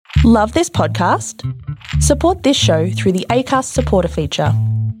Love this podcast? Support this show through the Acast supporter feature.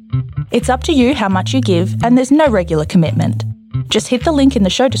 It's up to you how much you give, and there's no regular commitment. Just hit the link in the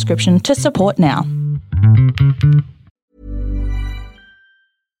show description to support now.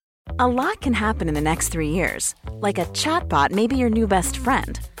 A lot can happen in the next 3 years. Like a chatbot may be your new best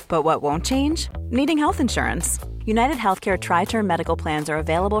friend. But what won't change? Needing health insurance. United Healthcare Tri-Term Medical Plans are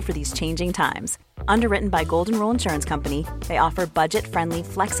available for these changing times. Underwritten by Golden Rule Insurance Company, they offer budget-friendly,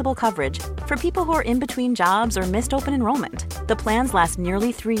 flexible coverage for people who are in between jobs or missed open enrollment. The plans last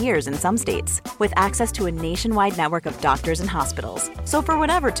nearly 3 years in some states, with access to a nationwide network of doctors and hospitals. So for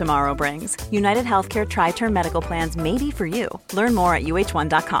whatever tomorrow brings, United Healthcare Tri-Term Medical Plans may be for you. Learn more at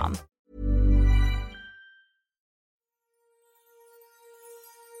uh1.com.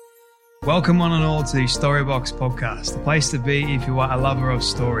 Welcome one and all to the Storybox podcast, the place to be if you are a lover of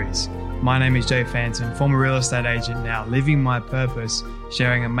stories. My name is Jay Phantom, former real estate agent, now living my purpose,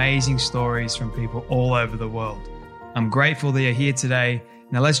 sharing amazing stories from people all over the world. I'm grateful that you're here today.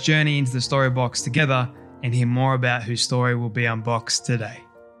 Now let's journey into the Storybox together and hear more about whose story will be unboxed today.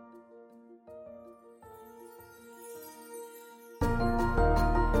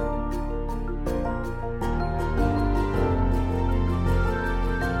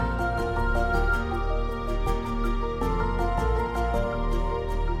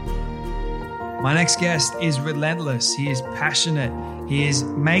 My next guest is relentless. He is passionate. He is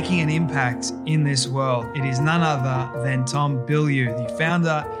making an impact in this world. It is none other than Tom Bilyeu, the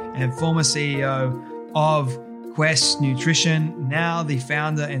founder and former CEO of Quest Nutrition, now the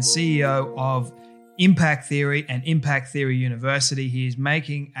founder and CEO of Impact Theory and Impact Theory University. He is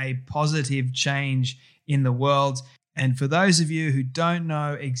making a positive change in the world. And for those of you who don't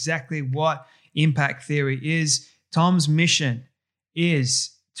know exactly what Impact Theory is, Tom's mission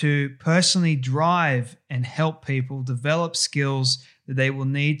is to personally drive and help people develop skills that they will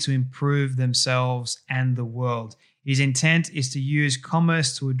need to improve themselves and the world. His intent is to use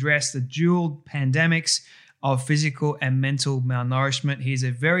commerce to address the dual pandemics of physical and mental malnourishment. He's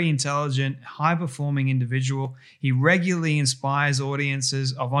a very intelligent, high-performing individual. He regularly inspires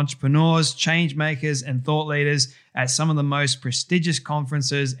audiences of entrepreneurs, change makers, and thought leaders at some of the most prestigious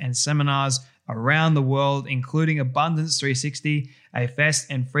conferences and seminars around the world, including Abundance 360, a Fest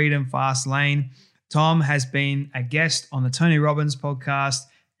and Freedom Fast Lane. Tom has been a guest on the Tony Robbins podcast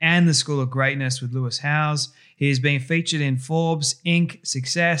and the School of Greatness with Lewis Howes. He has been featured in Forbes, Inc.,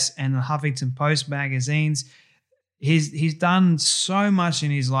 Success, and the Huffington Post magazines. He's done so much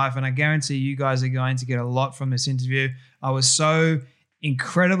in his life, and I guarantee you guys are going to get a lot from this interview. I was so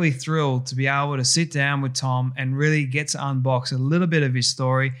incredibly thrilled to be able to sit down with Tom and really get to unbox a little bit of his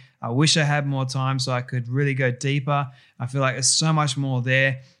story. I wish I had more time so I could really go deeper. I feel like there's so much more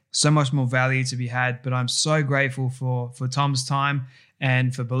there, so much more value to be had, but I'm so grateful for Tom's time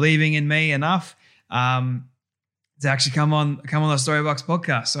and for believing in me enough to actually come on the Storybox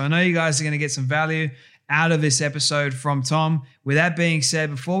podcast. So I know you guys are going to get some value out of this episode from Tom. With that being said,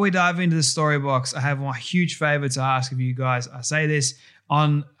 before we dive into the Storybox, I have one huge favor to ask of you guys. I say this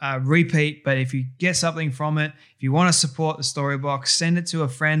on repeat, but if you get something from it, if you want to support the Storybox, send it to a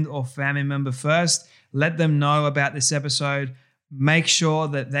friend or family member first. Let them know about this episode. Make sure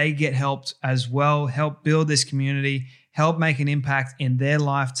that they get helped as well. Help build this community. Help make an impact in their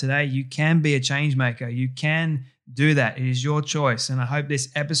life today. You can be a change maker. You can do that. It is your choice. And I hope this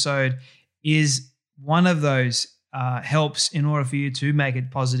episode is one of those helps in order for you to make a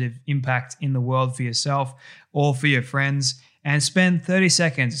positive impact in the world for yourself or for your friends. And spend 30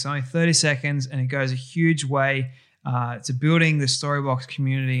 seconds. It's only 30 seconds, and it goes a huge way to building the Storybox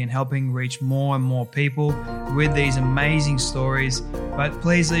community and helping reach more and more people with these amazing stories. But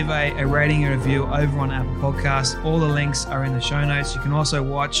please leave a rating and review over on Apple Podcasts. All the links are in the show notes. You can also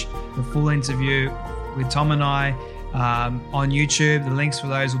watch the full interview with Tom and I on YouTube. The links for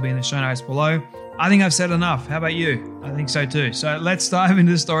those will be in the show notes below. I think I've said enough. How about you? I think so too. So let's dive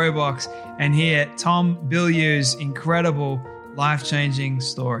into the Storybox and hear Tom Bilyeu's incredible, life-changing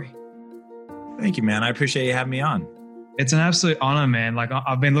story. Thank you, man. I appreciate you having me on. It's an absolute honor, man. Like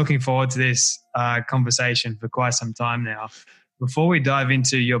I've been looking forward to this conversation for quite some time now. Before we dive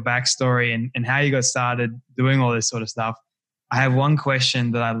into your backstory and how you got started doing all this sort of stuff, I have one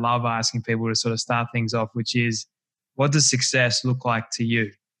question that I love asking people to sort of start things off, which is, what does success look like to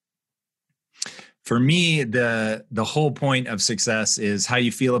you? For me, the whole point of success is how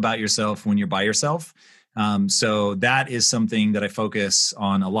you feel about yourself when you're by yourself. So that is something that I focus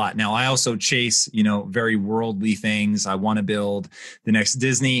on a lot. Now, I also chase, very worldly things. I want to build the next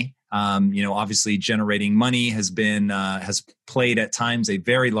Disney. Obviously generating money has played at times a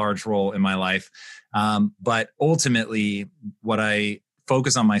very large role in my life. But ultimately what I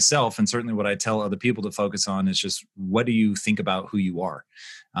focus on myself, and certainly what I tell other people to focus on is just, what do you think about who you are?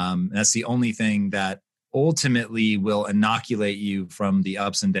 That's the only thing that ultimately will inoculate you from the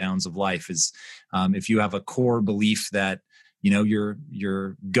ups and downs of life. Is if you have a core belief that,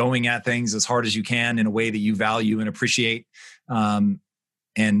 you're going at things as hard as you can in a way that you value and appreciate,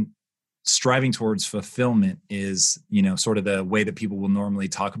 and striving towards fulfillment is, sort of the way that people will normally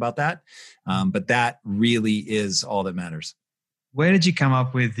talk about that. But that really is all that matters. Where did you come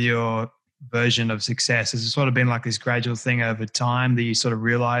up with your version of success? Has it sort of been like this gradual thing over time that you sort of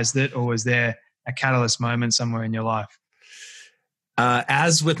realized it, or was there a catalyst moment somewhere in your life?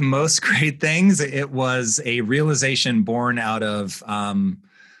 As with most great things, it was a realization born out of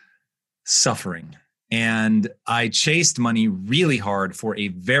suffering. And I chased money really hard for a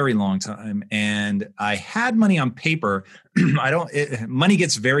very long time. And I had money on paper. Money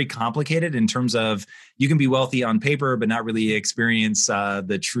gets very complicated in terms of, you can be wealthy on paper, but not really experience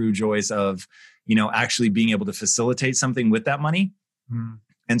the true joys of, actually being able to facilitate something with that money. Mm.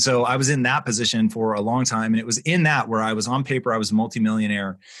 And so I was in that position for a long time. And it was in that where I was on paper, I was a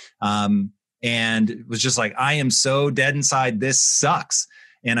multimillionaire. And it was just like, I am so dead inside. This sucks.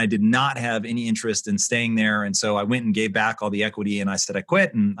 And I did not have any interest in staying there. And so I went and gave back all the equity, and I said, I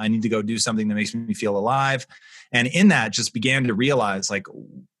quit and I need to go do something that makes me feel alive. And in that, just began to realize, like,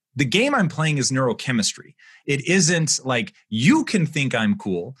 the game I'm playing is neurochemistry. It isn't like, you can think I'm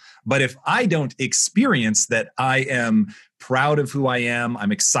cool, but if I don't experience that I am proud of who I am,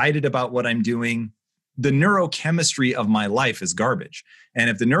 I'm excited about what I'm doing, the neurochemistry of my life is garbage. And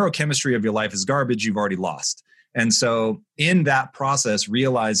if the neurochemistry of your life is garbage, you've already lost. And so in that process,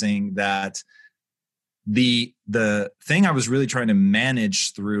 realizing that the thing I was really trying to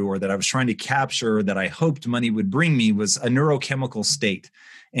manage through, or that I was trying to capture, that I hoped money would bring me, was a neurochemical state.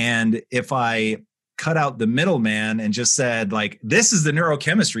 And if I cut out the middleman and just said, like, this is the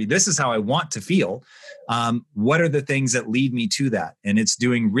neurochemistry, this is how I want to feel, what are the things that lead me to that? And it's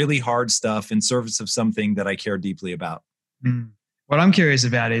doing really hard stuff in service of something that I care deeply about. Mm. What I'm curious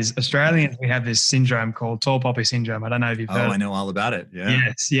about is, Australians, we have this syndrome called tall poppy syndrome. I don't know if you've heard. Oh, I know all about it. Yeah.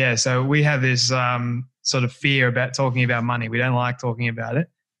 Yes. Yeah. So we have this sort of fear about talking about money. We don't like talking about it.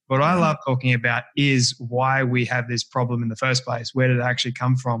 What I love talking about is why we have this problem in the first place. Where did it actually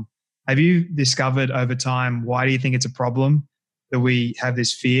come from? Have you discovered over time, why do you think it's a problem that we have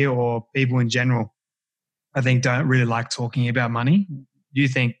this fear, or people in general, I think, don't really like talking about money? Do you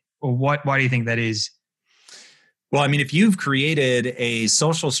think, or why do you think that is? Well, I mean, if you've created a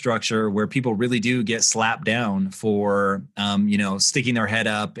social structure where people really do get slapped down for, sticking their head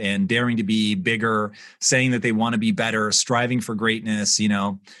up and daring to be bigger, saying that they want to be better, striving for greatness,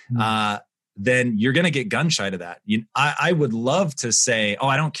 then you're going to get gun shy to that. I would love to say, oh,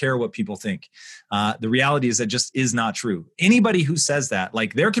 I don't care what people think. The reality is that just is not true. Anybody who says that,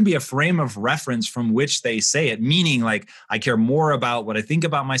 like, there can be a frame of reference from which they say it, meaning, like, I care more about what I think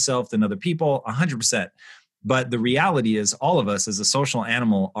about myself than other people, 100%. But the reality is, all of us as a social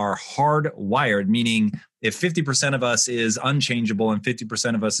animal are hardwired, meaning if 50% of us is unchangeable and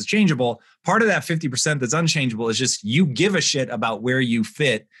 50% of us is changeable, part of that 50% that's unchangeable is just, you give a shit about where you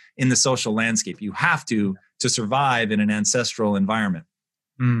fit in the social landscape. You have to survive in an ancestral environment.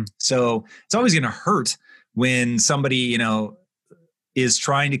 Mm. So it's always going to hurt when somebody, is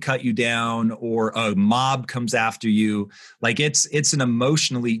trying to cut you down, or a mob comes after you. Like, it's an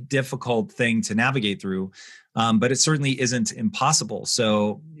emotionally difficult thing to navigate through, but it certainly isn't impossible.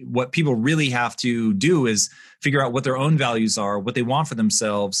 So what people really have to do is figure out what their own values are, what they want for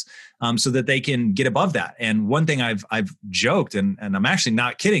themselves, so that they can get above that. And one thing I've joked, and I'm actually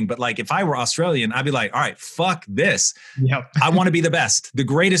not kidding, but, like, if I were Australian, I'd be like, all right, fuck this. Yep. I want to be the best, the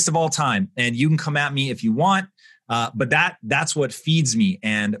greatest of all time. And you can come at me if you want. But that's what feeds me.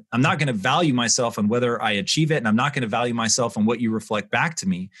 And I'm not going to value myself on whether I achieve it. And I'm not going to value myself on what you reflect back to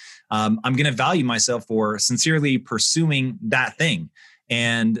me. I'm going to value myself for sincerely pursuing that thing.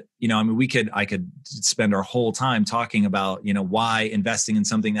 And, I could spend our whole time talking about, why investing in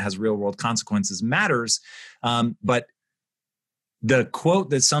something that has real world consequences matters. But the quote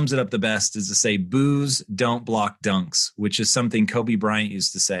that sums it up the best is to say, booze don't block dunks, which is something Kobe Bryant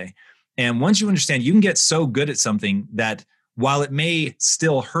used to say. And once you understand, you can get so good at something that, while it may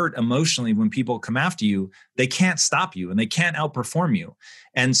still hurt emotionally when people come after you, they can't stop you and they can't outperform you.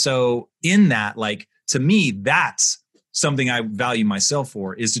 And so in that, like, to me, that's something I value myself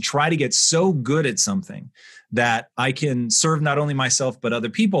for, is to try to get so good at something that I can serve not only myself, but other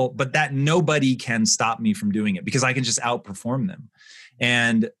people, but that nobody can stop me from doing it, because I can just outperform them.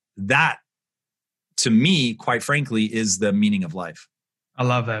 And that, to me, quite frankly, is the meaning of life. I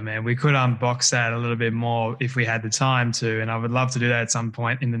love that, man. We could unbox that a little bit more if we had the time to, and I would love to do that at some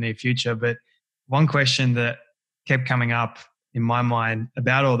point in the near future. But one question that kept coming up in my mind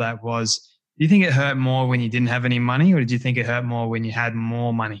about all that was, do you think it hurt more when you didn't have any money, or did you think it hurt more when you had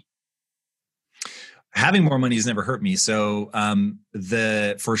more money? Having more money has never hurt me. So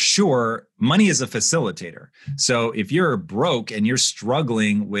for sure, money is a facilitator. So if you're broke and you're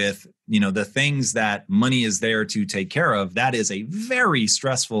struggling with, the things that money is there to take care of, that is a very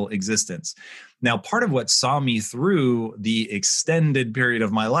stressful existence. Now, part of what saw me through the extended period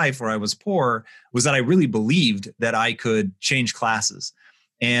of my life where I was poor was that I really believed that I could change classes.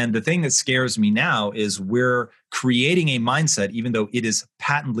 And the thing that scares me now is we're creating a mindset, even though it is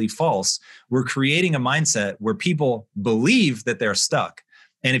patently false, we're creating a mindset where people believe that they're stuck.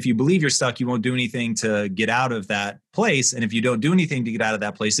 And if you believe you're stuck, you won't do anything to get out of that place. And if you don't do anything to get out of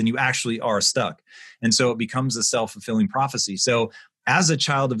that place, then you actually are stuck. And so it becomes a self-fulfilling prophecy. So as a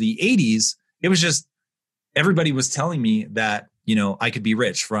child of the 80s, it was just everybody was telling me that I could be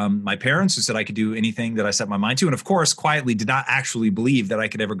rich, from my parents who said I could do anything that I set my mind to. And of course, quietly did not actually believe that I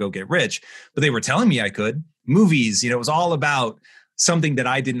could ever go get rich, but they were telling me I could. Movies, it was all about something that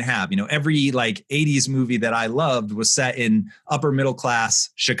I didn't have. Every 80s movie that I loved was set in upper middle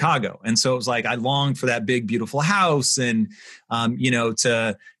class Chicago. And so it was like, I longed for that big, beautiful house and,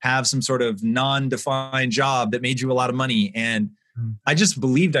 to have some sort of non-defined job that made you a lot of money. And I just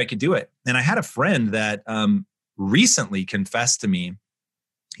believed I could do it. And I had a friend that, recently confessed to me.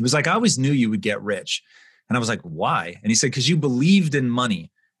 He was like, I always knew you would get rich. And I was like, why? And he said, because you believed in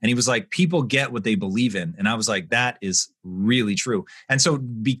money. And he was like, people get what they believe in. And I was like, that is really true. And so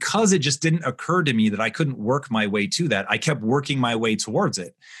because it just didn't occur to me that I couldn't work my way to that, I kept working my way towards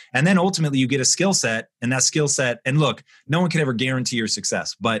it. And then ultimately you get a skill set, and that skill set, and look, no one can ever guarantee your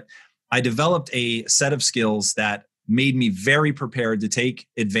success, but I developed a set of skills that made me very prepared to take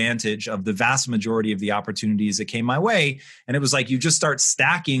advantage of the vast majority of the opportunities that came my way. And it was like, you just start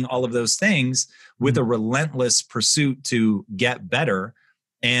stacking all of those things with a relentless pursuit to get better.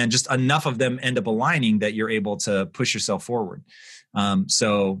 And just enough of them end up aligning that you're able to push yourself forward.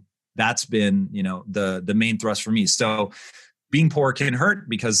 So that's been, the main thrust for me. So being poor can hurt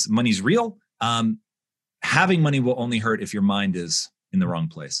because money's real. Having money will only hurt if your mind is in the wrong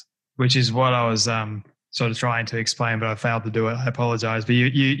place. Which is what I was sort of trying to explain, but I failed to do it. I apologize, but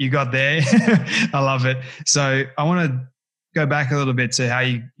you got there. I love it. So I want to go back a little bit to how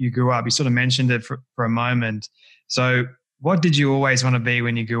you grew up. You sort of mentioned it for a moment. So what did you always want to be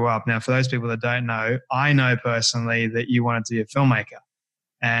when you grew up? Now, for those people that don't know, I know personally that you wanted to be a filmmaker.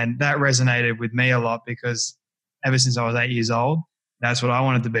 And that resonated with me a lot because ever since I was 8 years old, that's what I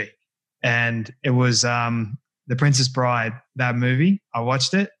wanted to be. And it was The Princess Bride, that movie. I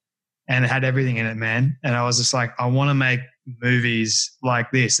watched it. And it had everything in it, man. And I was just like, I want to make movies like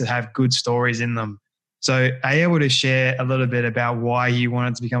this that have good stories in them. So are you able to share a little bit about why you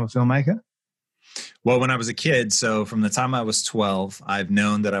wanted to become a filmmaker? Well, when I was a kid, so from the time I was 12, I've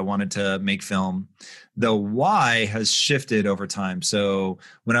known that I wanted to make film. The why has shifted over time. So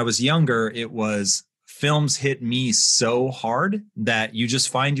when I was younger, it was films hit me so hard that you just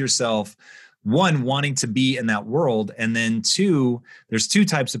find yourself, one, wanting to be in that world. And then two, there's two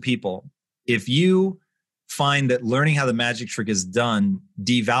types of people. If you find that learning how the magic trick is done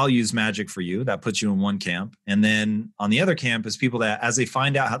devalues magic for you, that puts you in one camp. And then on the other camp is people that, as they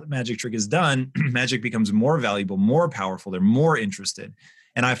find out how the magic trick is done, magic becomes more valuable, more powerful. They're more interested.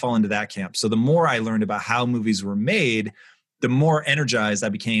 And I fall into that camp. So the more I learned about how movies were made, the more energized I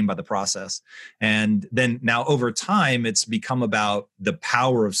became by the process. And then now over time, it's become about the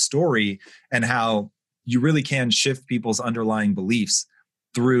power of story and how you really can shift people's underlying beliefs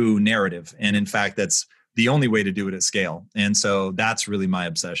through narrative. And in fact, that's the only way to do it at scale. And so that's really my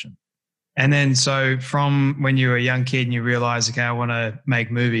obsession. And then, so from when you were a young kid and you realized, okay, I want to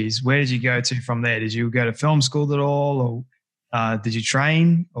make movies, where did you go to from there? Did you go to film school at all, or did you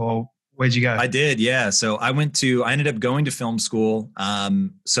train, or where'd you go? I did, yeah. So I ended up going to film school.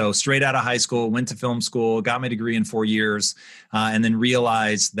 So straight out of high school, went to film school, got my degree in 4 years, and then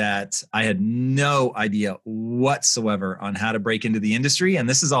realized that I had no idea whatsoever on how to break into the industry. And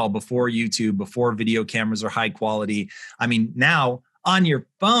this is all before YouTube, before video cameras are high quality. I mean, now on your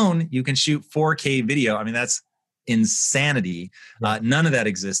phone, you can shoot 4K video. I mean, that's insanity. None of that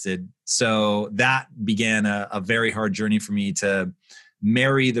existed. So that began a very hard journey for me to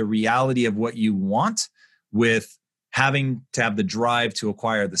marry the reality of what you want with having to have the drive to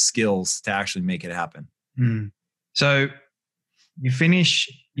acquire the skills to actually make it happen. So you finish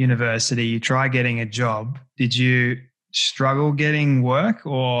university, you try getting a job. Did you struggle getting work,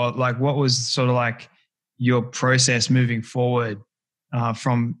 or like what was sort of like your process moving forward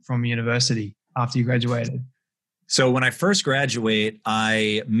from university after you graduated? So when I first graduate,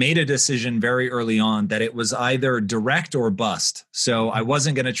 I made a decision very early on that it was either direct or bust. So I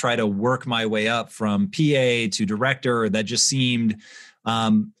wasn't going to try to work my way up from PA to director. That just seemed,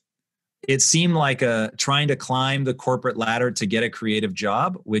 it seemed like trying to climb the corporate ladder to get a creative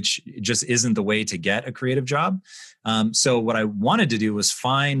job, which just isn't the way to get a creative job. So what I wanted to do was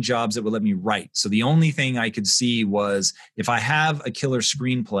find jobs that would let me write. So the only thing I could see was if I have a killer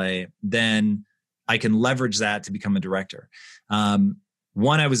screenplay, then I can leverage that to become a director.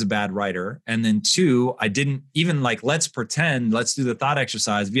 One, I was a bad writer. And then two, I didn't even let's do the thought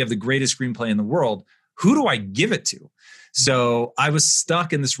exercise. If you have the greatest screenplay in the world, who do I give it to? So I was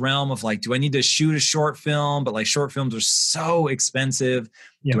stuck in this realm of do I need to shoot a short film? But short films are so expensive.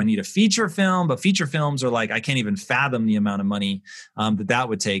 Yeah. Do I need a feature film? But feature films are I can't even fathom the amount of money that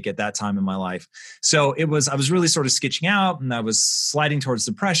would take at that time in my life. So I was really sort of sketching out, and I was sliding towards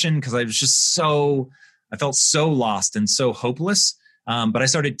depression because I felt so lost and so hopeless. But I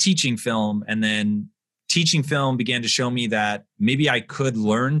started teaching film, and then teaching film began to show me that maybe I could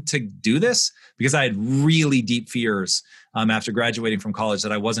learn to do this, because I had really deep fears after graduating from college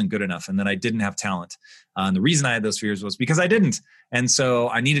that I wasn't good enough and that I didn't have talent. And the reason I had those fears was because I didn't. And so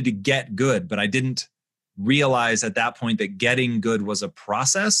I needed to get good, but I didn't realize at that point that getting good was a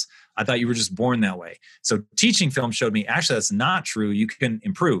process. I thought you were just born that way. So teaching film showed me, actually, that's not true. You can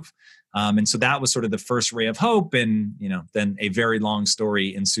improve. And so that was sort of the first ray of hope. And, then a very long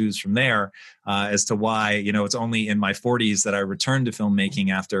story ensues from there as to why, it's only in my 40s that I returned to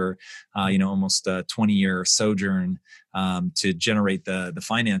filmmaking after, almost a 20-year sojourn to generate the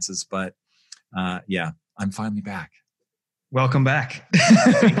finances. But I'm finally back. Welcome back.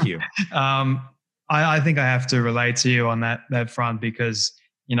 Thank you. I think I have to relate to you on that front because,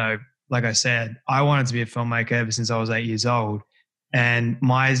 like I said, I wanted to be a filmmaker ever since I was 8 years old. And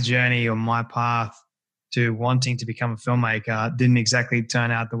my journey or my path to wanting to become a filmmaker didn't exactly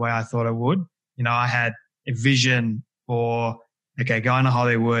turn out the way I thought it would. I had a vision for, going to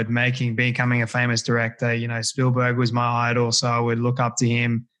Hollywood, becoming a famous director. Spielberg was my idol, so I would look up to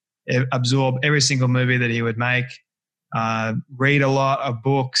him, absorb every single movie that he would make, read a lot of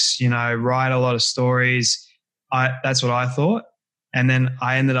books, write a lot of stories. That's what I thought. And then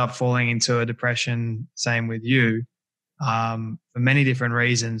I ended up falling into a depression, same with you. For many different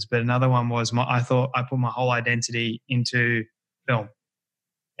reasons, but another one was I thought I put my whole identity into film,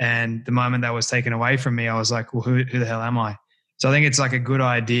 and the moment that was taken away from me, I was like, well, who the hell am I? So I think it's a good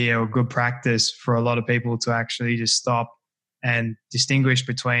idea or good practice for a lot of people to actually just stop and distinguish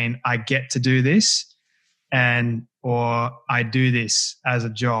between I get to do this or I do this as a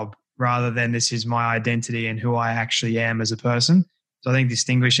job, rather than this is my identity and who I actually am as a person. So I think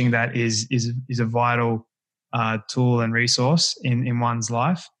distinguishing that is a vital tool and resource in one's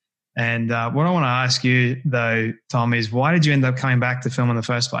life. And what I want to ask you, though, Tom, is why did you end up coming back to film in the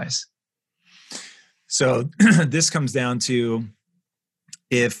first place? So this comes down to,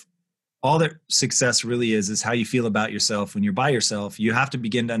 if all that success really is how you feel about yourself when you're by yourself, you have to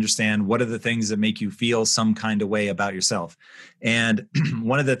begin to understand what are the things that make you feel some kind of way about yourself. And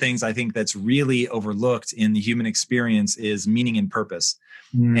one of the things I think that's really overlooked in the human experience is meaning and purpose.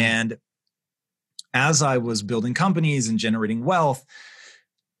 And as I was building companies and generating wealth,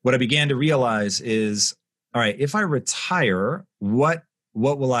 what I began to realize is, all right, if I retire, what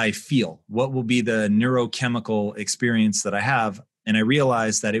will I feel? What will be the neurochemical experience that I have? And I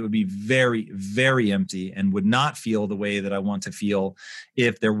realized that it would be very, very empty and would not feel the way that I want to feel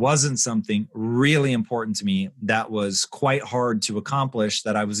if there wasn't something really important to me that was quite hard to accomplish,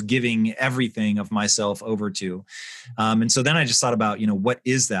 that I was giving everything of myself over to. And so then I just thought about, what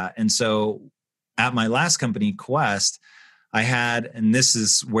is that? And so at my last company, Quest, I had, and this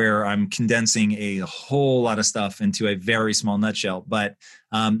is where I'm condensing a whole lot of stuff into a very small nutshell, but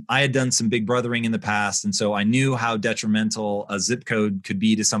I had done some big brothering in the past. And so I knew how detrimental a zip code could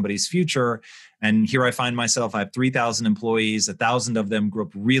be to somebody's future. And here I find myself, I have 3,000 employees, 1,000 of them grew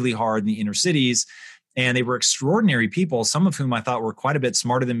up really hard in the inner cities. And they were extraordinary people, some of whom I thought were quite a bit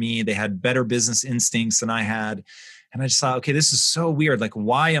smarter than me. They had better business instincts than I had. And I just thought, okay, this is so weird.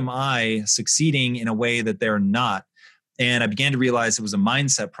 Why am I succeeding in a way that they're not? And I began to realize it was a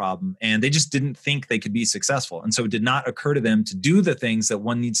mindset problem, and they just didn't think they could be successful. And so it did not occur to them to do the things that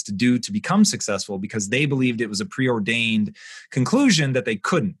one needs to do to become successful, because they believed it was a preordained conclusion that they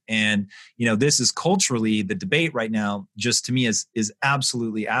couldn't. And, this is culturally, the debate right now, just to me is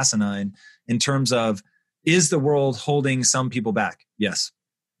absolutely asinine in terms of, is the world holding some people back? Yes.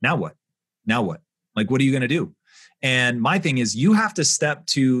 Now what? What are you going to do? And my thing is, you have to step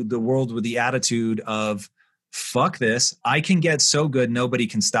to the world with the attitude of, fuck this. I can get so good, nobody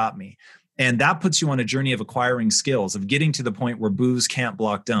can stop me. And that puts you on a journey of acquiring skills, of getting to the point where booze can't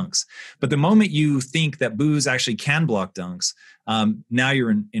block dunks. But the moment you think that booze actually can block dunks, now you're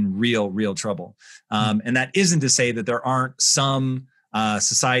in real trouble. And that isn't to say that there aren't some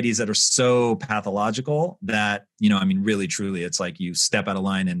societies that are so pathological that, really, truly, it's like you step out of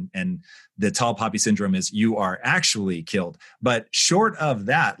line and the tall poppy syndrome is you are actually killed. But short of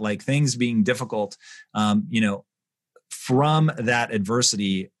that, like things being difficult, from that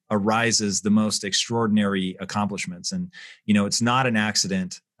adversity arises the most extraordinary accomplishments. And, it's not an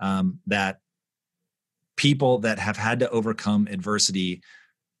accident that people that have had to overcome adversity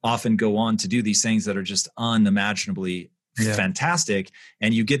often go on to do these things that are just unimaginably fantastic.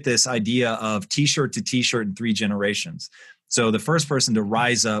 And you get this idea of t-shirt to t-shirt in 3 generations. So the first person to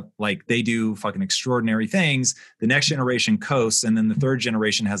rise up, like they do fucking extraordinary things, the next generation coasts, and then the third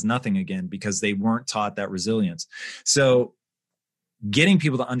generation has nothing again because they weren't taught that resilience. So getting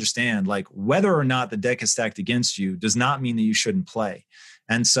people to understand, like, whether or not the deck is stacked against you does not mean that you shouldn't play.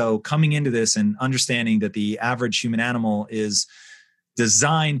 And so coming into this and understanding that the average human animal is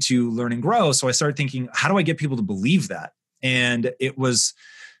designed to learn and grow. So I started thinking, how do I get people to believe that? And it was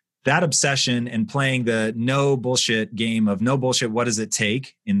that obsession and playing the no bullshit game of no bullshit. What does it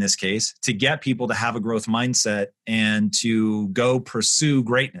take in this case to get people to have a growth mindset and to go pursue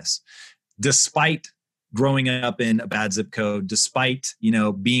greatness despite growing up in a bad zip code, despite,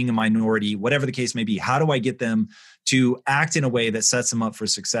 being a minority, whatever the case may be? How do I get them to act in a way that sets them up for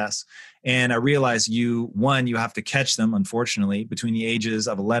success? And I realized you have to catch them, unfortunately, between the ages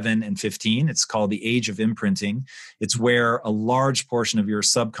of 11 and 15. It's called the age of imprinting. It's where a large portion of your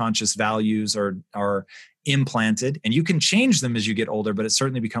subconscious values are implanted, and you can change them as you get older, but it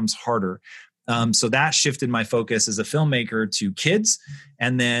certainly becomes harder. So that shifted my focus as a filmmaker to kids.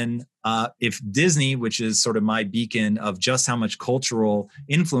 And then if Disney, which is sort of my beacon of just how much cultural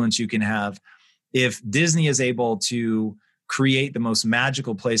influence you can have, if Disney is able to create the most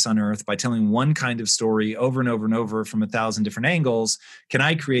magical place on earth by telling one kind of story over and over and over from 1,000 different angles, can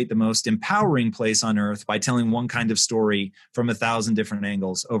I create the most empowering place on earth by telling one kind of story from 1,000 different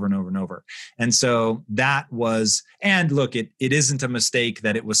angles over and over and over? And so that was, and look, it isn't a mistake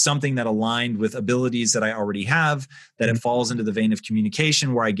that it was something that aligned with abilities that I already have, that it falls into the vein of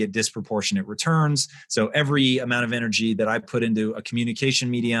communication where I get disproportionate returns. So every amount of energy that I put into a communication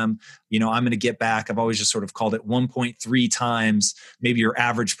medium, I'm going to get back. I've always just sort of called it 1.3 times maybe your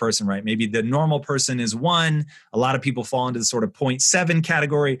average person, right? Maybe the normal person is 1. A lot of people fall into the sort of 0.7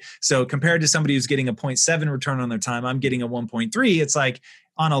 category. So compared to somebody who's getting a 0.7 return on their time, I'm getting a 1.3. It's like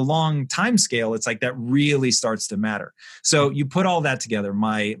on a long time scale, it's like that really starts to matter. So you put all that together,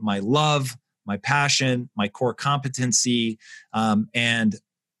 my love, my passion, my core competency, and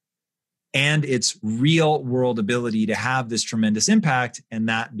its real world ability to have this tremendous impact. And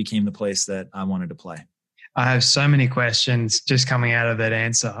that became the place that I wanted to play. I have so many questions just coming out of that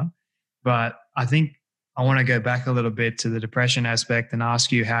answer, but I think I want to go back a little bit to the depression aspect and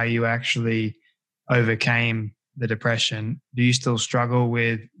ask you how you actually overcame the depression. Do you still struggle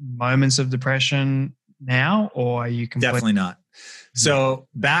with moments of depression now, or are you completely? Definitely not. So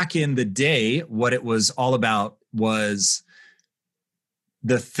back in the day, what it was all about was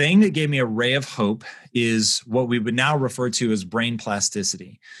the thing that gave me a ray of hope is what we would now refer to as brain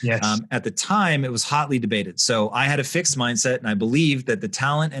plasticity. Yes. At the time, it was hotly debated. So I had a fixed mindset, and I believed that the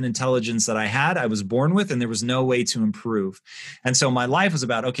talent and intelligence that I had, I was born with, and there was no way to improve. And so my life was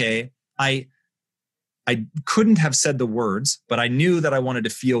about, okay, I couldn't have said the words, but I knew that I wanted to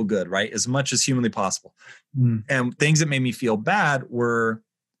feel good, right? As much as humanly possible. And things that made me feel bad were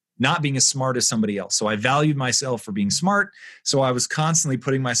not being as smart as somebody else. So I valued myself for being smart. So I was constantly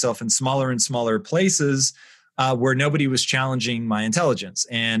putting myself in smaller and smaller places where nobody was challenging my intelligence.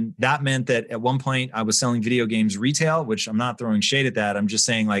 And that meant that at one point I was selling video games retail, which I'm not throwing shade at that. I'm just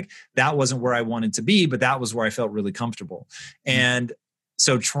saying, like, that wasn't where I wanted to be, but that was where I felt really comfortable. And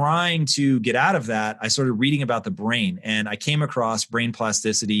so trying to get out of that, I started reading about the brain, and I came across brain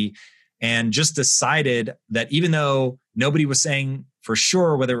plasticity and just decided that even though nobody was saying for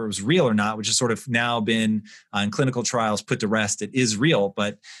sure whether it was real or not, which has sort of now been in clinical trials put to rest, it is real.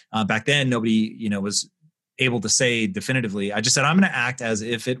 But back then, nobody, was able to say definitively. I just said, I'm going to act as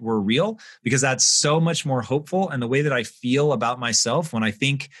if it were real, because that's so much more hopeful. And the way that I feel about myself when I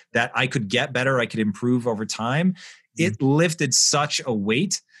think that I could get better, I could improve over time, it lifted such a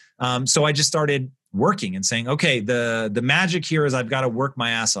weight. So I just started working and saying, okay, the magic here is I've got to work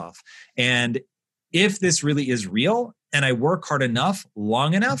my ass off. And if this really is real and I work hard enough,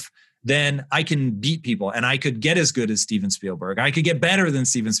 long enough, then I can beat people and I could get as good as Steven Spielberg. I could get better than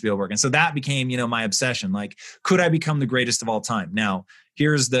Steven Spielberg. And so that became, my obsession. Like, could I become the greatest of all time? Now,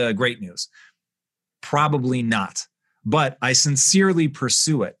 here's the great news. Probably not, but I sincerely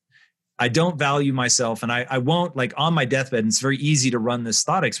pursue it. I don't value myself, and I won't, like, on my deathbed. And it's very easy to run this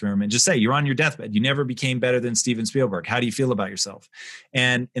thought experiment. Just say you're on your deathbed. You never became better than Steven Spielberg. How do you feel about yourself?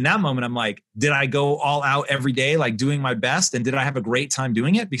 And in that moment, I'm like, did I go all out every day, like doing my best? And did I have a great time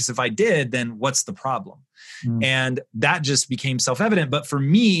doing it? Because if I did, then what's the problem? And that just became self-evident. But for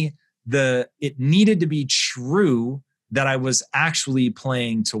me, it needed to be true that I was actually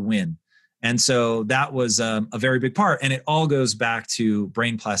playing to win. And so that was a very big part. And it all goes back to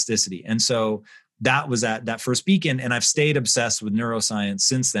brain plasticity. And so that was at that first beacon. And I've stayed obsessed with neuroscience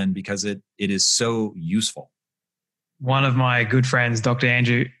since then because it is so useful. One of my good friends, Dr.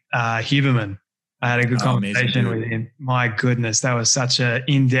 Andrew Huberman, I had a good conversation with him. My goodness, that was such an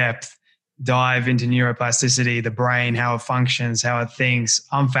in-depth dive into neuroplasticity, the brain, how it functions, how it thinks.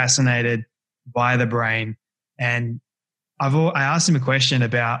 I'm fascinated by the brain. And I asked him a question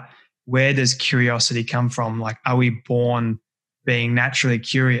about, where does curiosity come from? Like, are we born being naturally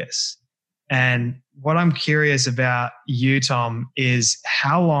curious? And what I'm curious about you, Tom, is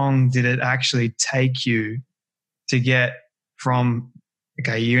how long did it actually take you to get from,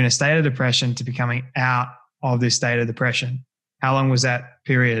 okay, you're in a state of depression to becoming out of this state of depression? How long was that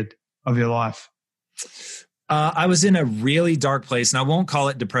period of your life? I was in a really dark place, and I won't call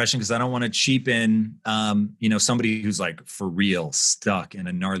it depression because I don't want to cheapen, somebody who's like for real stuck in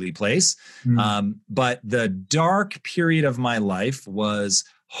a gnarly place. But the dark period of my life was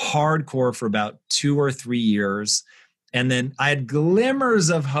hardcore for about 2 or 3 years. And then I had glimmers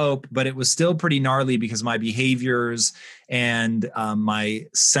of hope, but it was still pretty gnarly because my behaviors and my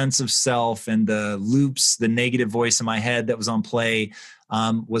sense of self and the loops, the negative voice in my head that was on play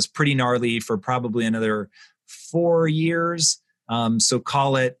was pretty gnarly for probably another 4 years. So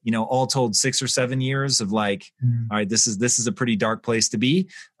call it, all told 6 or 7 years of like, all right, this is a pretty dark place to be.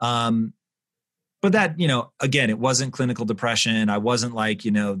 But that, again, it wasn't clinical depression. I wasn't like,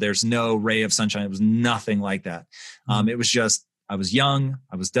 there's no ray of sunshine. It was nothing like that. It was just, I was young,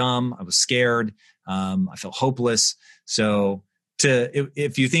 I was dumb, I was scared. I felt hopeless. So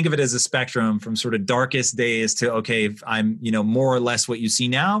if you think of it as a spectrum from sort of darkest days to, okay, if I'm, more or less what you see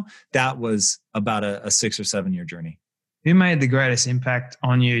now, that was about a 6 or 7 year journey. Who made the greatest impact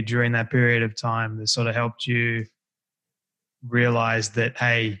on you during that period of time that sort of helped you realize that,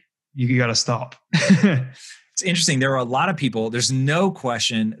 hey, you got to stop? It's interesting. There are a lot of people. There's no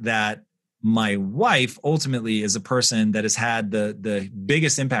question that my wife ultimately is a person that has had the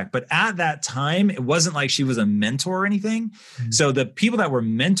biggest impact. But at that time, it wasn't like she was a mentor or anything. So the people that were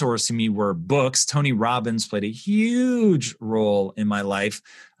mentors to me were books. Tony Robbins played a huge role in my life.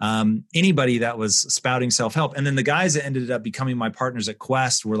 Anybody that was spouting self-help. And then the guys that ended up becoming my partners at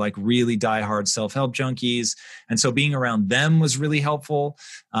Quest were like really diehard self-help junkies. And so being around them was really helpful.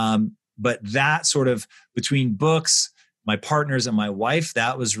 But that sort of between books, my partners and my wife,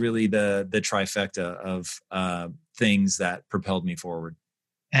 that was really the trifecta of things that propelled me forward.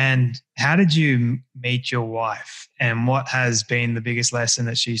 And how did you meet your wife? And what has been the biggest lesson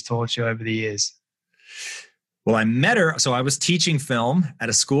that she's taught you over the years? Well, I met her. So I was teaching film at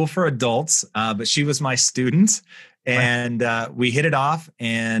a school for adults, but she was my student. And we hit it off,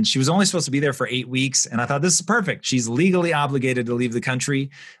 and she was only supposed to be there for 8 weeks. And I thought, this is perfect. She's legally obligated to leave the country.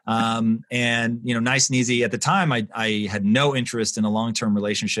 And, nice and easy. At the time, I had no interest in a long-term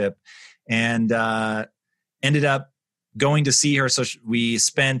relationship, and ended up going to see her. So we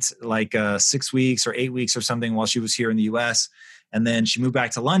spent like 6 weeks or 8 weeks or something while she was here in the US. And then she moved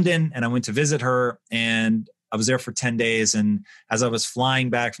back to London, and I went to visit her, and I was there for 10 days. And as I was flying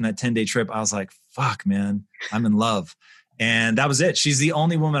back from that 10-day trip, I was like, fuck, man, I'm in love. And that was it. She's the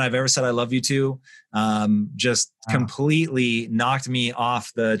only woman I've ever said I love you to. Just completely knocked me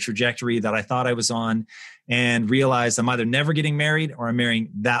off the trajectory that I thought I was on, and realized I'm either never getting married or I'm marrying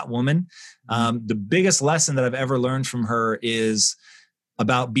that woman. The biggest lesson that I've ever learned from her is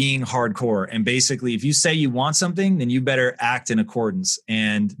about being hardcore. And basically, if you say you want something, then you better act in accordance,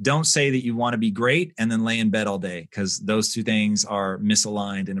 and don't say that you want to be great and then lay in bed all day, because those two things are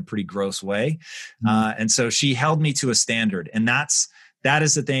misaligned in a pretty gross way. And so she held me to a standard, and that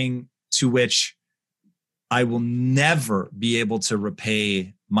is the thing to which I will never be able to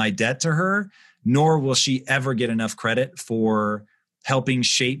repay my debt to her, nor will she ever get enough credit for helping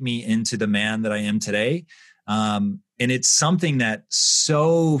shape me into the man that I am today. And it's something that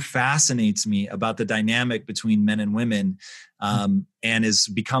so fascinates me about the dynamic between men and women, and has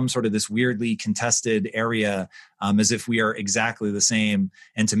become sort of this weirdly contested area, as if we are exactly the same.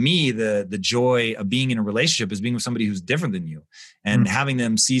 And to me, the joy of being in a relationship is being with somebody who's different than you, and having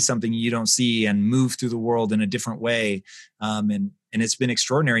them see something you don't see and move through the world in a different way. And it's been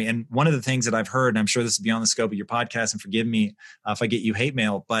extraordinary. And one of the things that I've heard, and I'm sure this is beyond the scope of your podcast, and forgive me if I get you hate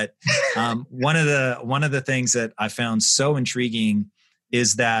mail, but one of the things that I found so intriguing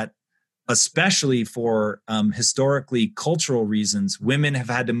is that, especially for historically cultural reasons, women have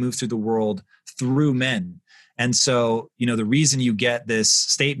had to move through the world through men. And so, the reason you get this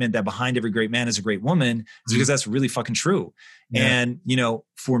statement that behind every great man is a great woman is because that's really fucking true. Yeah. And,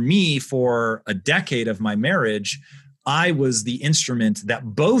 for me, for a decade of my marriage, I was the instrument that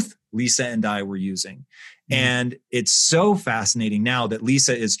both Lisa and I were using. And it's so fascinating now that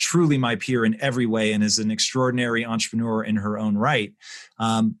Lisa is truly my peer in every way and is an extraordinary entrepreneur in her own right.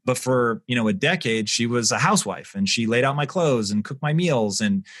 But for, a decade, she was a housewife, and she laid out my clothes and cooked my meals,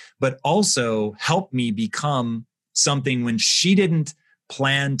 but also helped me become something when she didn't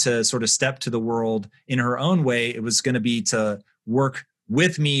plan to sort of step to the world in her own way. It was going to be to work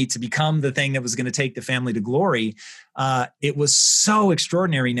with me to become the thing that was going to take the family to glory. It was so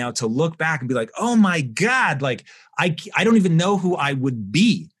extraordinary now to look back and be like, oh my God, like I don't even know who I would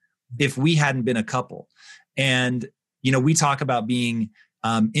be if we hadn't been a couple. And, we talk about being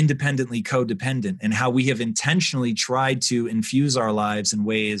independently codependent, and how we have intentionally tried to infuse our lives in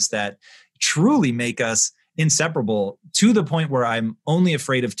ways that truly make us inseparable, to the point where I'm only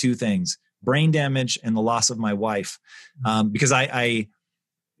afraid of two things: brain damage and the loss of my wife. Because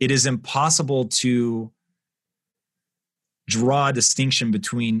it is impossible to draw a distinction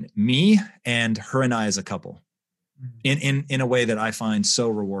between me and her and I as a couple in a way that I find so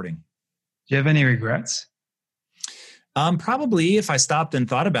rewarding. Do you have any regrets? Probably, if I stopped and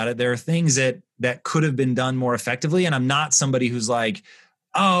thought about it, there are things that could have been done more effectively. And I'm not somebody who's like,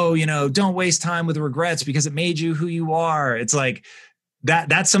 oh, don't waste time with regrets because it made you who you are. It's like,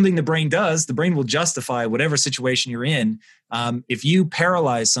 that's something the brain does. The brain will justify whatever situation you're in. If you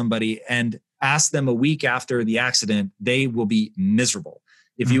paralyze somebody and ask them a week after the accident, they will be miserable.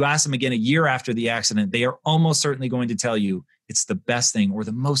 If you ask them again a year after the accident, they are almost certainly going to tell you it's the best thing or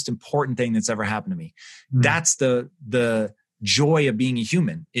the most important thing that's ever happened to me. That's the joy of being a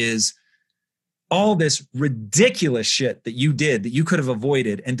human, is all this ridiculous shit that you did that you could have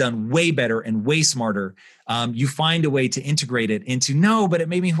avoided and done way better and way smarter. You find a way to integrate it into, no, but it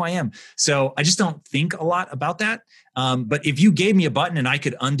made me who I am. So I just don't think a lot about that. But if you gave me a button and I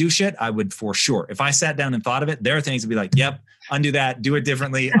could undo shit, I would, for sure. If I sat down and thought of it, there are things to be like, yep, undo that, do it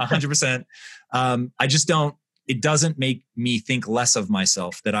differently, 100%. I just don't, it doesn't make me think less of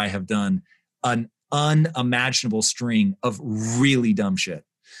myself that I have done an unimaginable string of really dumb shit.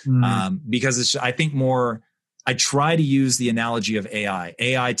 Because I think I try to use the analogy of AI.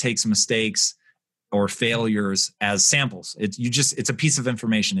 AI takes mistakes or failures as samples. It's a piece of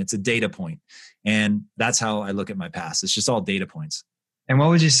information. It's a data point. And that's how I look at my past. It's just all data points. And what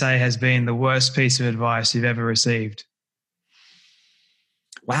would you say has been the worst piece of advice you've ever received?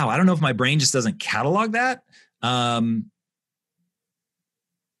 Wow. I don't know if my brain just doesn't catalog that. I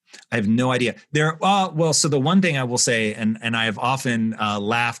have no idea. So the one thing I will say, and I have often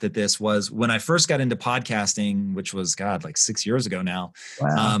laughed at this, was when I first got into podcasting, which was, like 6 years ago now.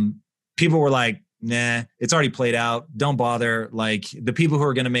 Wow. People were like, nah, it's already played out. Don't bother. Like, the people who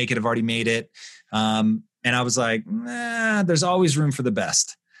are going to make it have already made it. And I was like, nah, there's always room for the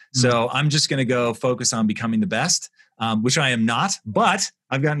best. So I'm just going to go focus on becoming the best, which I am not, but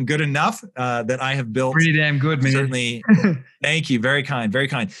I've gotten good enough that I have built. Pretty damn good, man. Certainly. Thank you. Very kind. Very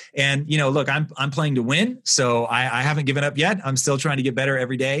kind. And, look, I'm playing to win. So I haven't given up yet. I'm still trying to get better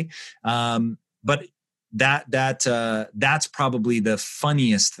every day. But that's probably the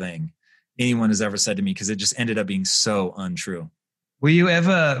funniest thing anyone has ever said to me, because it just ended up being so untrue. Were you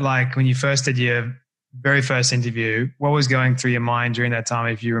ever, like, when you first did your very first interview, what was going through your mind during that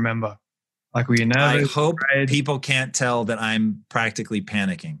time, if you remember? Like, were you nervous? I hope people can't tell that I'm practically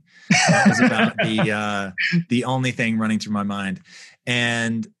panicking. That was about the only thing running through my mind.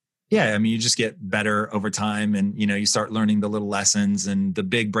 And yeah, I mean, you just get better over time, and, you start learning the little lessons. And the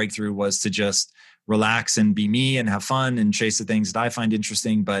big breakthrough was to just relax and be me and have fun and chase the things that I find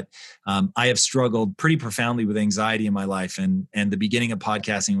interesting. But I have struggled pretty profoundly with anxiety in my life. And the beginning of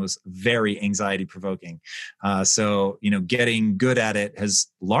podcasting was very anxiety provoking. So, getting good at it has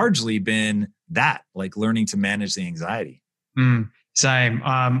largely been that, like, learning to manage the anxiety. Same.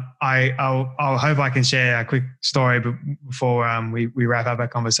 I'll hope I can share a quick story before we wrap up our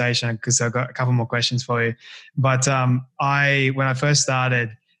conversation, because I've got a couple more questions for you. But when I first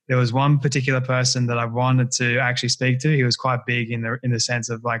started, there was one particular person that I wanted to actually speak to. He was quite big in the sense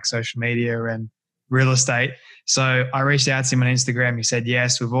of like social media and real estate. So I reached out to him on Instagram. He said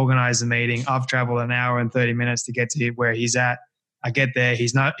yes. We've organized a meeting. I've traveled an hour and 30 minutes to get to where he's at. I get there.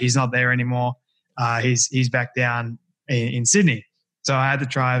 He's not there anymore. He's back down in Sydney. So I had to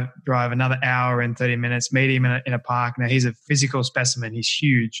drive another hour and 30 minutes, meet him in a park. Now, he's a physical specimen. He's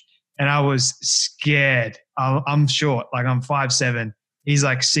huge. And I was scared. I'm short, like I'm 5'7". He's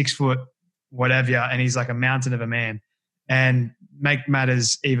like 6 foot, whatever, and he's like a mountain of a man. And make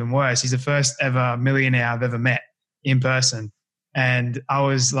matters even worse, he's the first ever millionaire I've ever met in person. And I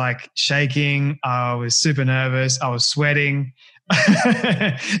was like shaking. I was super nervous. I was sweating.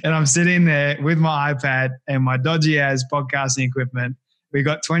 And I'm sitting there with my iPad and my dodgy ass podcasting equipment. We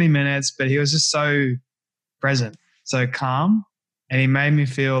got 20 minutes, but he was just so present, so calm. And he made me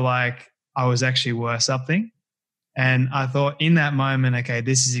feel like I was actually worth something. And I thought in that moment, okay,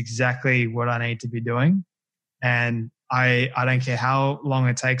 this is exactly what I need to be doing. And I don't care how long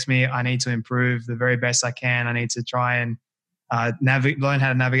it takes me. I need to improve the very best I can. I need to try and learn how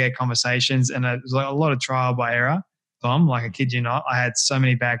to navigate conversations. And it was like a lot of trial by error. Tom, like I kid you not, I had so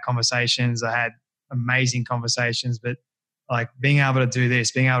many bad conversations. I had amazing conversations, but like being able to do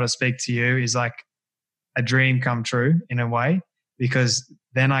this, being able to speak to you is like a dream come true in a way, because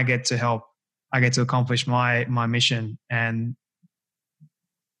then I get to accomplish my mission and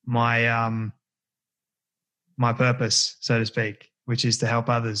my purpose, so to speak, which is to help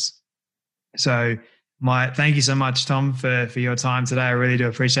others. So thank you so much, Tom, for your time today. I really do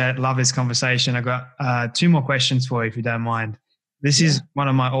appreciate it. Love this conversation. I've got 2 more questions for you, if you don't mind. This is one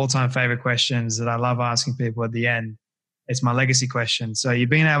of my all-time favorite questions that I love asking people at the end. It's my legacy question. So you've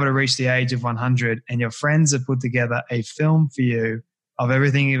been able to reach the age of 100 and your friends have put together a film for you of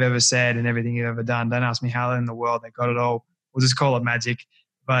everything you've ever said and everything you've ever done. Don't ask me how in the world they got it all. We'll just call it magic.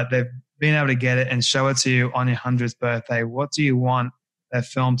 But they've been able to get it and show it to you on your 100th birthday. What do you want that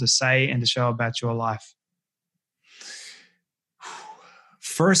film to say and to show about your life?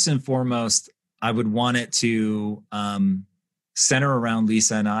 First and foremost, I would want it to center around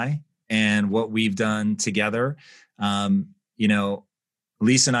Lisa and I and what we've done together.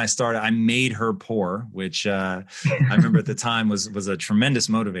 Lisa and I made her poor, which I remember at the time was a tremendous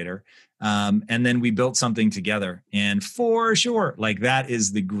motivator. And then we built something together. And for sure, like that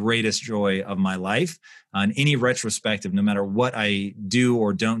is the greatest joy of my life. On any retrospective, no matter what I do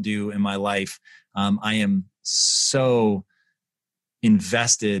or don't do in my life, I am so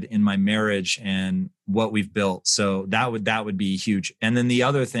invested in my marriage and what we've built. So that would be huge. And then the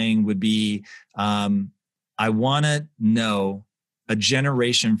other thing would be, I want to know a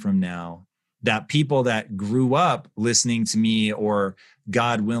generation from now that people that grew up listening to me or,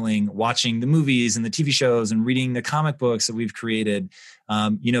 God willing, watching the movies and the TV shows and reading the comic books that we've created,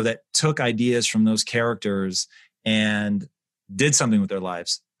 that took ideas from those characters and did something with their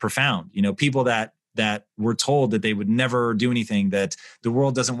lives. Profound, people that were told that they would never do anything, that the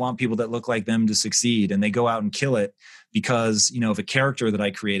world doesn't want people that look like them to succeed, and they go out and kill it because, of a character that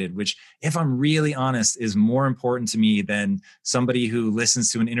I created, which, if I'm really honest, is more important to me than somebody who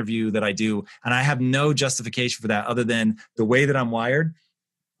listens to an interview that I do. And I have no justification for that other than the way that I'm wired.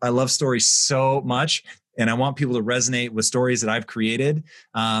 I love stories so much, and I want people to resonate with stories that I've created,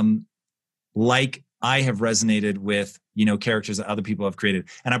 like I have resonated with, characters that other people have created.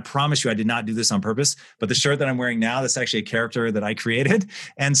 And I promise you, I did not do this on purpose, but the shirt that I'm wearing now, that's actually a character that I created.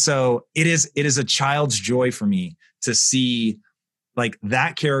 And so it is a child's joy for me to see like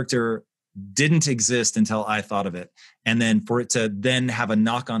that character didn't exist until I thought of it. And then for it to then have a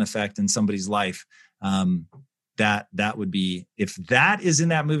knock-on effect in somebody's life, that would be, if that is in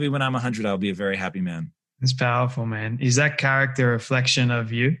that movie when I'm 100, I'll be a very happy man. It's powerful, man. Is that character a reflection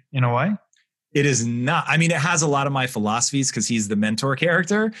of you in a way? It is not. I mean, it has a lot of my philosophies because he's the mentor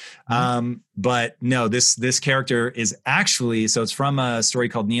character. But no, this character is actually, so it's from a story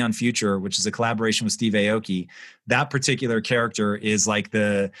called Neon Future, which is a collaboration with Steve Aoki. That particular character is like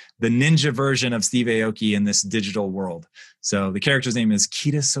the ninja version of Steve Aoki in this digital world. So the character's name is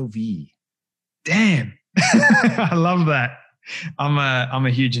Kita Sovi. Damn. I love that. I'm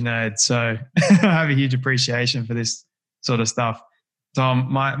a huge nerd, so I have a huge appreciation for this sort of stuff.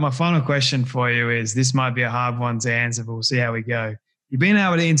 Tom, my final question for you is, this might be a hard one to answer, but we'll see how we go. You've been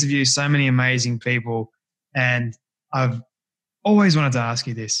able to interview so many amazing people, and I've always wanted to ask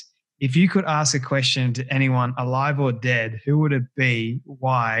you this. If you could ask a question to anyone alive or dead, who would it be,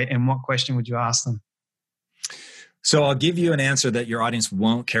 why, and what question would you ask them? So I'll give you an answer that your audience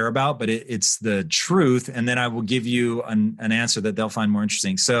won't care about, but it's the truth. And then I will give you an answer that they'll find more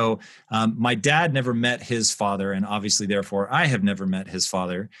interesting. So my dad never met his father, and obviously, therefore, I have never met his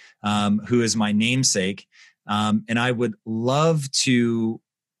father, who is my namesake. And I would love to.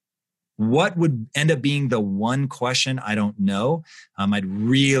 What would end up being the one question? I don't know. I'd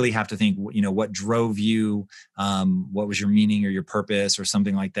really have to think, what drove you? What was your meaning or your purpose or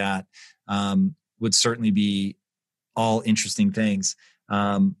something like that? Would certainly be all interesting things.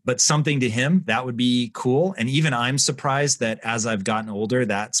 But something to him, that would be cool. And even I'm surprised that as I've gotten older,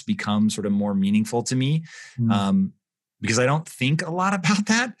 that's become sort of more meaningful to me. Because I don't think a lot about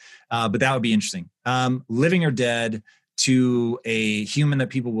that, but that would be interesting. Living or dead to a human that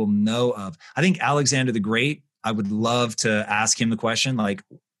people will know of. I think Alexander the Great, I would love to ask him the question, like,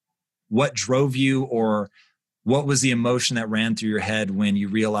 what drove you, or what was the emotion that ran through your head when you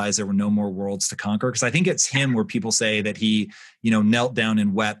realized there were no more worlds to conquer? Because I think it's him where people say that he, knelt down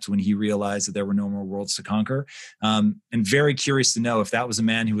and wept when he realized that there were no more worlds to conquer. And very curious to know if that was a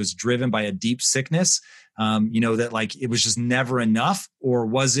man who was driven by a deep sickness, that like it was just never enough, or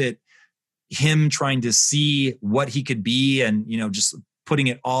was it him trying to see what he could be and, just putting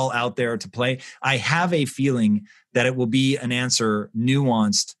it all out there to play? I have a feeling that it will be an answer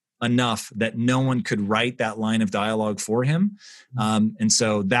nuanced enough that no one could write that line of dialogue for him. And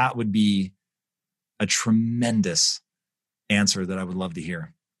so that would be a tremendous answer that I would love to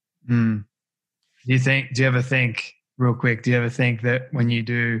hear. Do you ever think real quick, that when you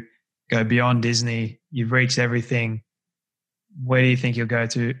do go beyond Disney, you've reached everything, where do you think you'll go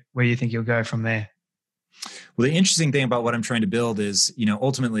to? Where do you think you'll go from there? Well, the interesting thing about what I'm trying to build is,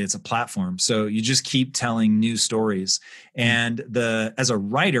 ultimately it's a platform. So you just keep telling new stories. And as a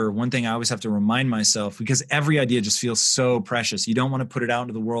writer, one thing I always have to remind myself, because every idea just feels so precious. You don't want to put it out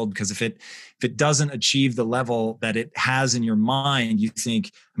into the world, because if it doesn't achieve the level that it has in your mind, you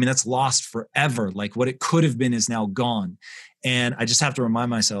think, that's lost forever. Like what it could have been is now gone. And I just have to remind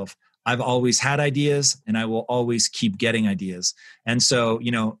myself, I've always had ideas and I will always keep getting ideas. And so,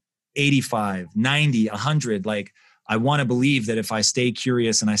 85, 90, 100, like I want to believe that if I stay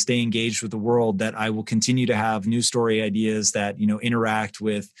curious and I stay engaged with the world, that I will continue to have new story ideas that, interact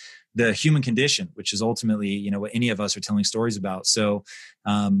with the human condition, which is ultimately, what any of us are telling stories about. So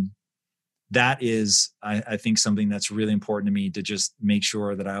that is, I think, something that's really important to me, to just make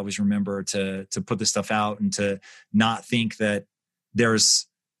sure that I always remember to put this stuff out and to not think that there's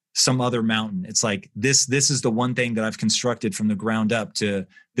some other mountain. It's like this is the one thing that I've constructed from the ground up.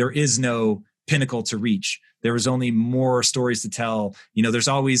 There is no pinnacle to reach. There is only more stories to tell. There's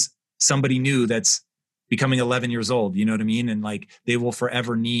always somebody new that's becoming 11 years old. You know what I mean? And like they will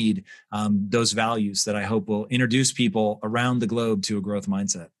forever need those values that I hope will introduce people around the globe to a growth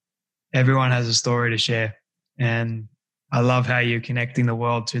mindset. Everyone has a story to share. And I love how you're connecting the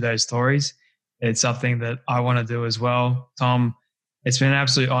world to those stories. It's something that I want to do as well. Tom, it's been an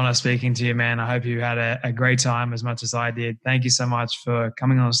absolute honor speaking to you, man. I hope you had a great time as much as I did. Thank you so much for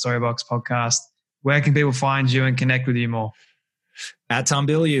coming on the Storybox podcast. Where can people find you and connect with you more? At Tom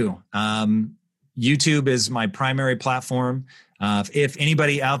Bilyeu. YouTube is my primary platform. If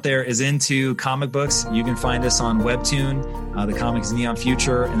anybody out there is into comic books, you can find us on Webtoon. The comic is Neon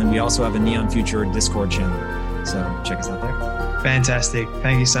Future. And then we also have a Neon Future Discord channel. So check us out there. Fantastic.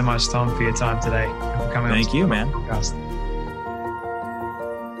 Thank you so much, Tom, for your time today and for coming on. Thank you, man. Podcast.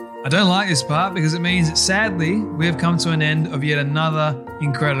 I don't like this part because it means that sadly we have come to an end of yet another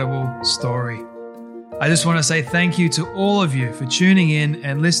incredible story. I just want to say thank you to all of you for tuning in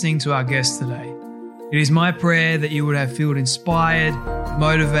and listening to our guest today. It is my prayer that you would have felt inspired,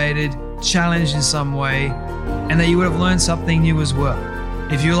 motivated, challenged in some way, and that you would have learned something new as well.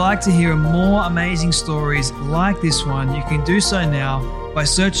 If you'd like to hear more amazing stories like this one, you can do so now by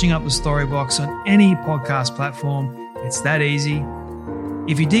searching up the Storybox on any podcast platform. It's that easy.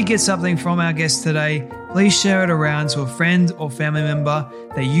 If you did get something from our guest today, please share it around to a friend or family member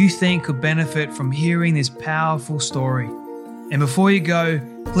that you think could benefit from hearing this powerful story. And before you go,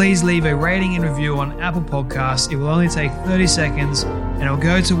 please leave a rating and review on Apple Podcasts. It will only take 30 seconds and it will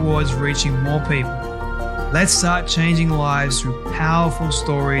go towards reaching more people. Let's start changing lives through powerful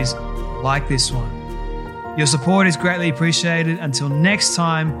stories like this one. Your support is greatly appreciated. Until next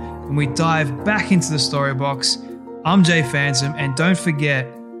time, when we dive back into the Storybox, I'm Jay Phantom, and don't forget,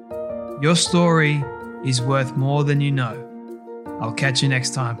 your story is worth more than you know. I'll catch you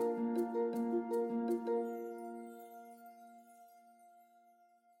next time.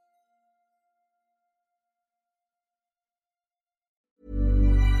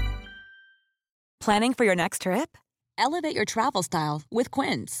 Planning for your next trip? Elevate your travel style with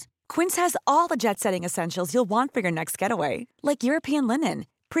Quince. Quince has all the jet-setting essentials you'll want for your next getaway, like European linen,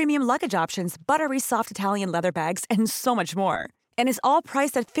 premium luggage options, buttery soft Italian leather bags, and so much more. And is all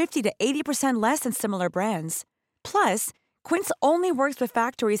priced at 50 to 80% less than similar brands. Plus, Quince only works with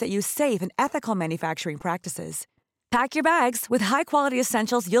factories that use safe and ethical manufacturing practices. Pack your bags with high-quality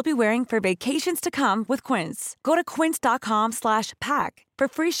essentials you'll be wearing for vacations to come with Quince. Go to quince.com/pack for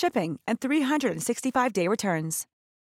free shipping and 365-day returns.